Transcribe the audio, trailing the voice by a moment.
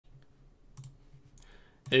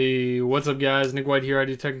Hey, what's up guys? Nick White here. I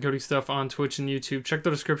do tech and coding stuff on Twitch and YouTube. Check the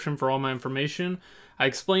description for all my information. I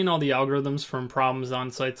explain all the algorithms from problems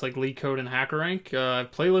on sites like LeetCode and HackerRank. I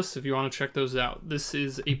have playlists if you want to check those out. This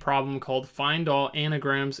is a problem called Find All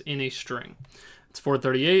Anagrams in a String. It's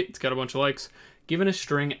 438. It's got a bunch of likes. Given a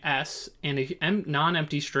string S and a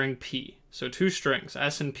non-empty string P. So two strings,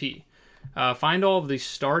 S and P. Find all of the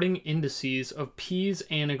starting indices of P's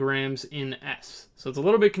anagrams in S. So it's a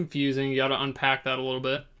little bit confusing. You got to unpack that a little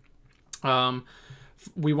bit.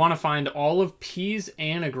 We want to find all of P's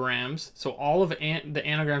anagrams. So all of the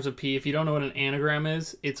anagrams of P. If you don't know what an anagram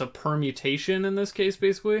is, it's a permutation in this case,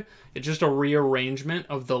 basically. It's just a rearrangement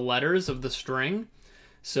of the letters of the string.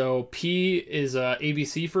 So P is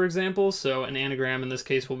ABC, for example, so an anagram in this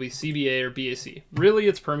case will be CBA or BAC. Really,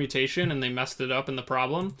 it's permutation, and they messed it up in the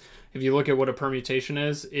problem. If you look at what a permutation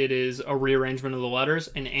is, it is a rearrangement of the letters.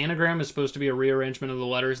 An anagram is supposed to be a rearrangement of the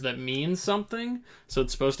letters that means something, so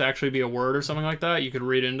it's supposed to actually be a word or something like that. You could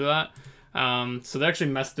read into that. So they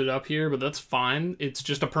actually messed it up here, but that's fine. It's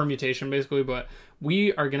just a permutation, basically, but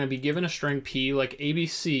we are going to be given a string P, like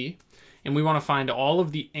ABC, and we want to find all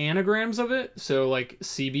of the anagrams of it, so like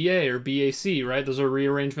CBA or BAC, right? Those are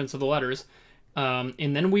rearrangements of the letters.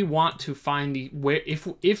 And then we want to find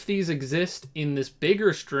if these exist in this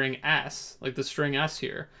bigger string S, like the string S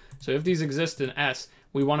here. So if these exist in S,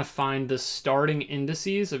 we want to find the starting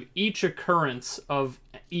indices of each occurrence of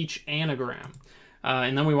each anagram.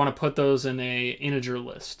 And then we want to put those in a integer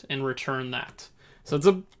list and return that. So it's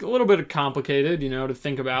a little bit complicated, you know, to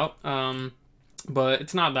think about. But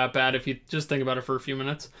it's not that bad if you just think about it for a few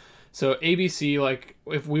minutes. So ABC, like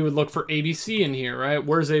if we would look for ABC in here, right?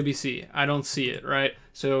 Where's ABC? I don't see it, right?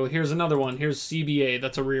 So here's another one. Here's CBA.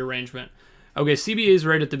 That's a rearrangement. Okay, CBA is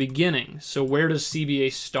right at the beginning. So where does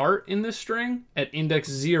CBA start in this string? At index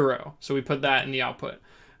 0. So we put that in the output.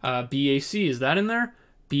 BAC, is that in there?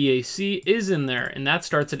 BAC is in there, and that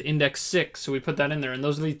starts at index 6. So we put that in there. And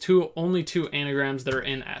those are the only two anagrams that are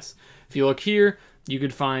in S. If you look here, you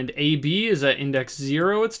could find AB is at index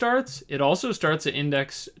 0 it starts. It also starts at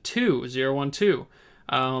index 2, 0, 1, 2.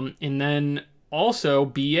 And then also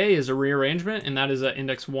BA is a rearrangement, and that is at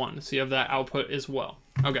index 1. So you have that output as well.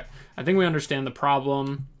 Okay, I think we understand the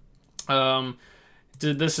problem.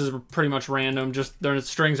 This is pretty much random. Just their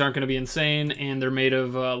strings aren't going to be insane, and they're made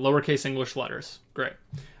of lowercase English letters. Great.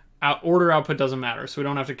 Order output doesn't matter, so we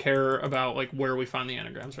don't have to care about like where we find the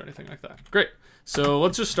anagrams or anything like that. Great. So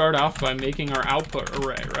let's just start off by making our output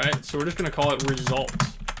array, right? So we're just going to call it results.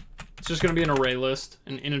 It's just going to be an array list,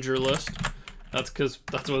 an integer list. That's because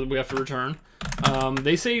that's what we have to return.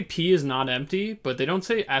 They say P is not empty, but they don't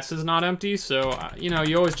say S is not empty. So, you know,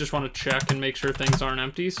 you always just want to check and make sure things aren't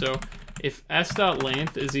empty. So if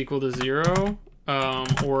s.length is equal to 0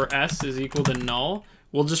 or s is equal to null,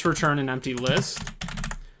 we'll just return an empty list.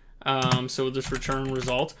 So we'll just return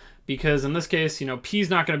result, because in this case, you know, P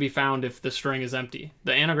is not going to be found if the string is empty.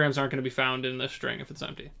 The anagrams aren't going to be found in this string if it's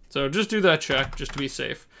empty. So just do that check just to be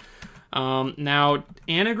safe. Now,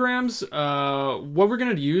 anagrams, what we're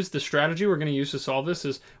going to use, the strategy we're going to use to solve this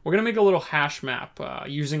is we're going to make a little hash map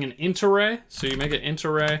using an int array. So you make an int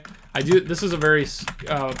array. This is a very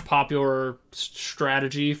popular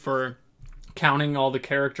strategy for counting all the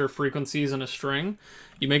character frequencies in a string.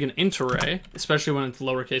 You make an int array, especially when it's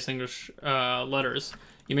lowercase English letters.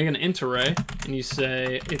 You make an int array, and you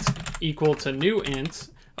say it's equal to new int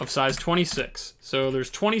of size 26. So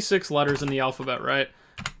there's 26 letters in the alphabet, right?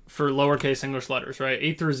 For lowercase English letters, right?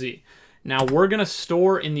 A through Z. Now we're going to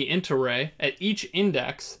store in the int array at each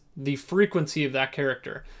index the frequency of that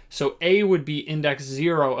character. So A would be index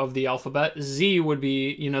 0 of the alphabet. Z would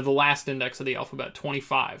be, you know, the last index of the alphabet,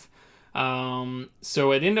 25.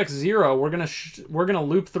 So at index 0, we're gonna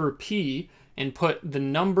loop through P and put the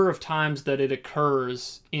number of times that it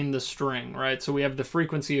occurs in the string, right? So we have the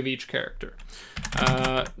frequency of each character.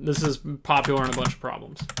 This is popular in a bunch of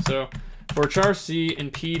problems. So for char C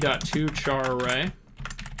and P.toCharArray,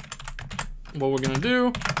 what we're gonna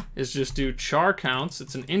do is just do char counts.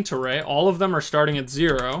 It's an int array. All of them are starting at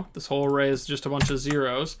 0. This whole array is just a bunch of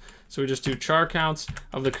zeros. So we just do char counts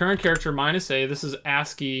of the current character minus A. This is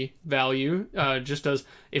ASCII value. Just as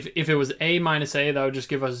if it was A minus A, that would just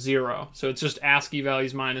give us 0. So it's just ASCII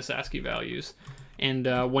values minus ASCII values. And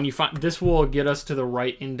when you find this, will get us to the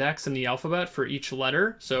right index in the alphabet for each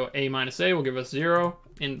letter. So A minus A will give us 0,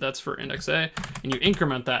 and that's for index A. And you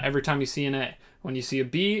increment that every time you see an A. When you see a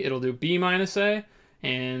B, it'll do B minus A,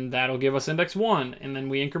 and that'll give us index 1. And then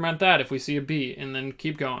we increment that if we see a B, and then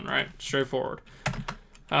keep going, right? Straightforward.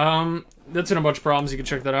 That's in a bunch of problems. You can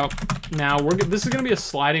check that out. Now, this is going to be a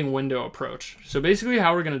sliding window approach. So basically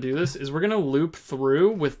how we're going to do this is we're going to loop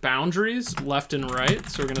through with boundaries left and right.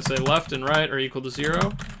 So we're going to say left and right are equal to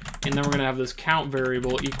 0. And then we're going to have this count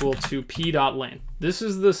variable equal to p.length. This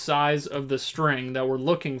is the size of the string that we're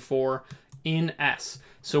looking for in S.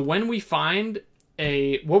 So when we find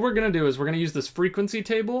what we're going to do is we're going to use this frequency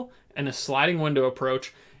table and a sliding window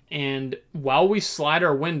approach. And while we slide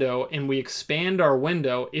our window and we expand our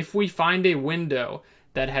window, if we find a window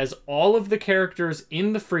that has all of the characters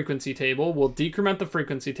in the frequency table, we'll decrement the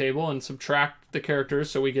frequency table and subtract the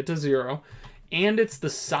characters so we get to 0. And it's the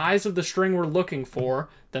size of the string we're looking for,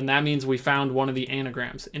 then that means we found one of the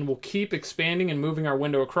anagrams. And we'll keep expanding and moving our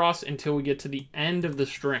window across until we get to the end of the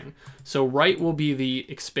string. So right will be the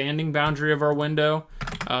expanding boundary of our window.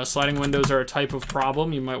 Sliding windows are a type of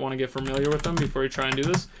problem. You might want to get familiar with them before you try and do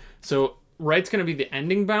this. So right's going to be the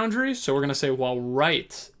ending boundary. So we're going to say, well,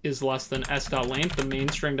 right is less than s.length, the main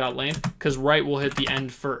string.length, because right will hit the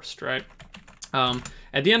end first, right?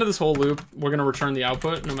 At the end of this whole loop, we're going to return the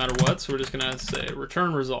output no matter what. So we're just going to say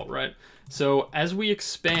return result, right? So as we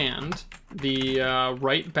expand the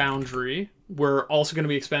right boundary, we're also going to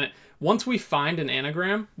be expanding. Once we find an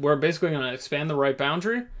anagram, we're basically going to expand the right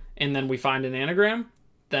boundary, and then we find an anagram.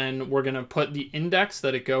 Then we're going to put the index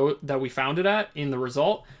that we found it at in the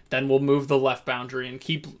result. Then we'll move the left boundary and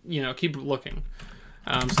keep looking.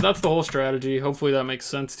 So that's the whole strategy. Hopefully that makes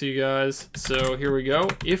sense to you guys. So here we go.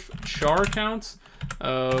 If char counts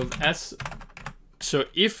of S, so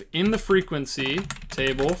if in the frequency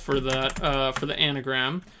table for the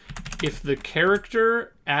anagram, if the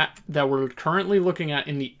character that we're currently looking at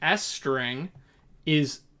in the S string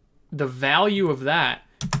is the value of that,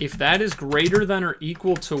 if that is greater than or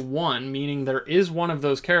equal to 1, meaning there is one of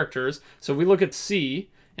those characters, so we look at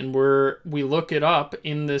C, and we look it up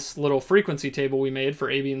in this little frequency table we made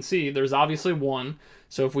for A, B, and C, there's obviously 1.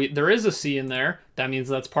 So if there is a C in there, that means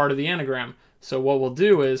that's part of the anagram. So what we'll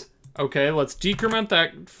do is, okay, let's decrement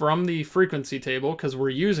that from the frequency table because we're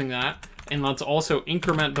using that, and let's also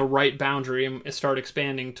increment the right boundary and start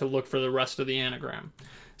expanding to look for the rest of the anagram.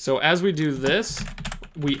 So as we do this,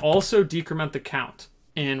 we also decrement the count.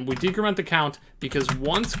 And we decrement the count because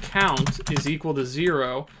once count is equal to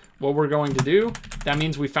 0, what we're going to do, that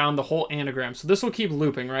means we found the whole anagram. So this will keep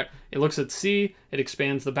looping, right? It looks at C, it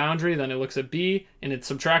expands the boundary, then it looks at B, and it's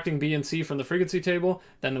subtracting B and C from the frequency table,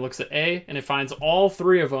 then it looks at A, and it finds all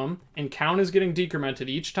 3 of them, and count is getting decremented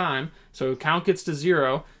each time, so count gets to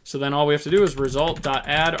 0, so then all we have to do is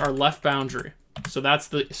result.add our left boundary. So that's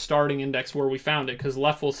the starting index where we found it, because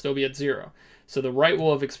left will still be at 0. So the right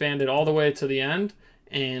will have expanded all the way to the end,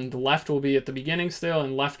 and the left will be at the beginning still,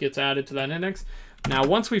 and left gets added to that index. Now,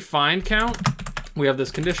 once we find count, we have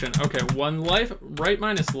this condition. Okay, right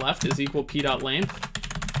minus left is equal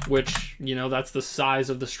p.length, which, that's the size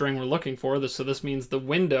of the string we're looking for. So this means the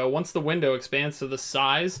window, once the window expands to the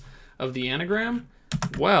size of the anagram,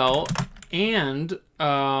 well, and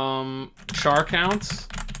char counts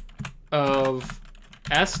of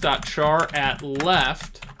s.char at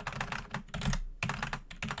left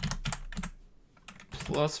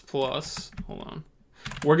plus, hold on.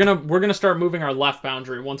 We're gonna start moving our left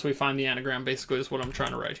boundary once we find the anagram, basically is what I'm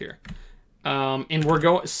trying to write here. And we're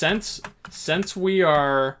going, since we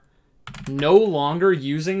are no longer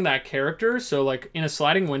using that character, so like in a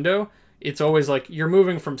sliding window, it's always like you're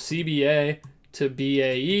moving from CBA to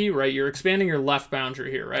BAE, right? You're expanding your left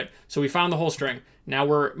boundary here, right? So we found the whole string. Now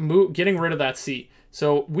we're getting rid of that C.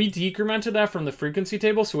 So we decremented that from the frequency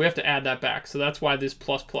table, so we have to add that back. So that's why this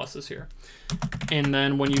plus is here. And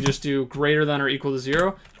then when you just do greater than or equal to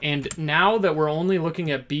 0, and now that we're only looking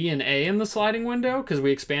at B and A in the sliding window, because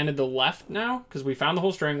we expanded the left now, because we found the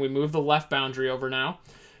whole string, we moved the left boundary over now,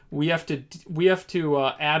 we have to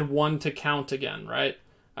add 1 to count again, right?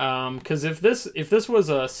 Because if this was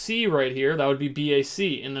a C right here, that would be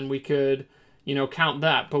BAC, and then we could count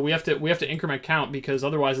that, but we have to increment count because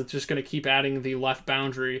otherwise it's just going to keep adding the left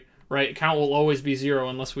boundary, right? Count will always be 0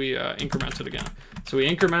 unless we increment it again. So we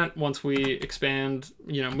increment once we expand,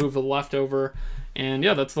 move the left over, and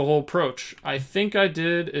yeah, that's the whole approach. I think I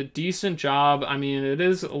did a decent job. I mean, it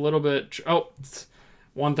is a little bit,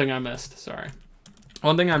 one thing I missed, sorry.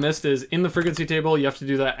 One thing I missed is in the frequency table, you have to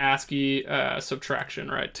do that ASCII subtraction,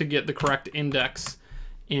 right? To get the correct index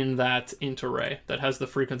in that int array that has the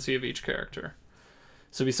frequency of each character.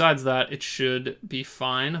 So besides that, it should be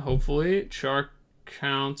fine, hopefully. Char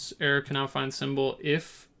counts, error cannot find symbol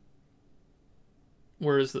if,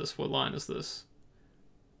 where is this? What line is this?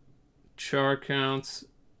 Char counts,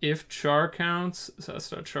 if char counts, so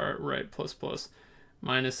that's not char, right, plus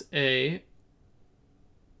minus A.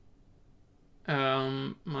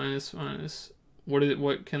 Minus.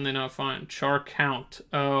 What can they not find? Char count.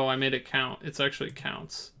 Oh, I made it count. It's actually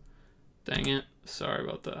counts. Dang it. Sorry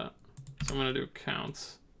about that. So I'm gonna do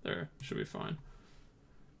counts. There, should be fine.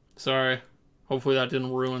 Sorry. Hopefully that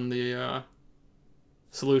didn't ruin the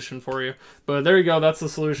solution for you. But there you go. That's the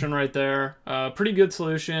solution right there. Pretty good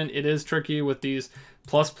solution. It is tricky with these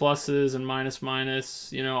pluses and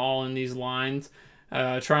minus, you know, all in these lines.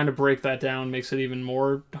 Trying to break that down makes it even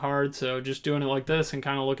more hard. So just doing it like this and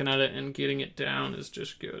kind of looking at it and getting it down is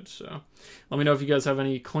just good. So let me know if you guys have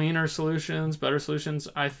any cleaner solutions, better solutions.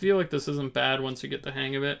 I feel like this isn't bad once you get the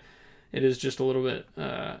hang of it. It is just a little bit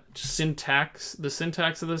syntax. The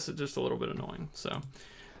syntax of this is just a little bit annoying. So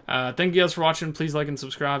thank you guys for watching. Please like and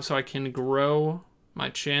subscribe so I can grow my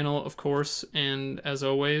channel, of course. And as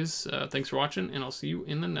always, thanks for watching, and I'll see you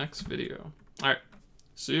in the next video. All right,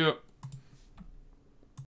 see you.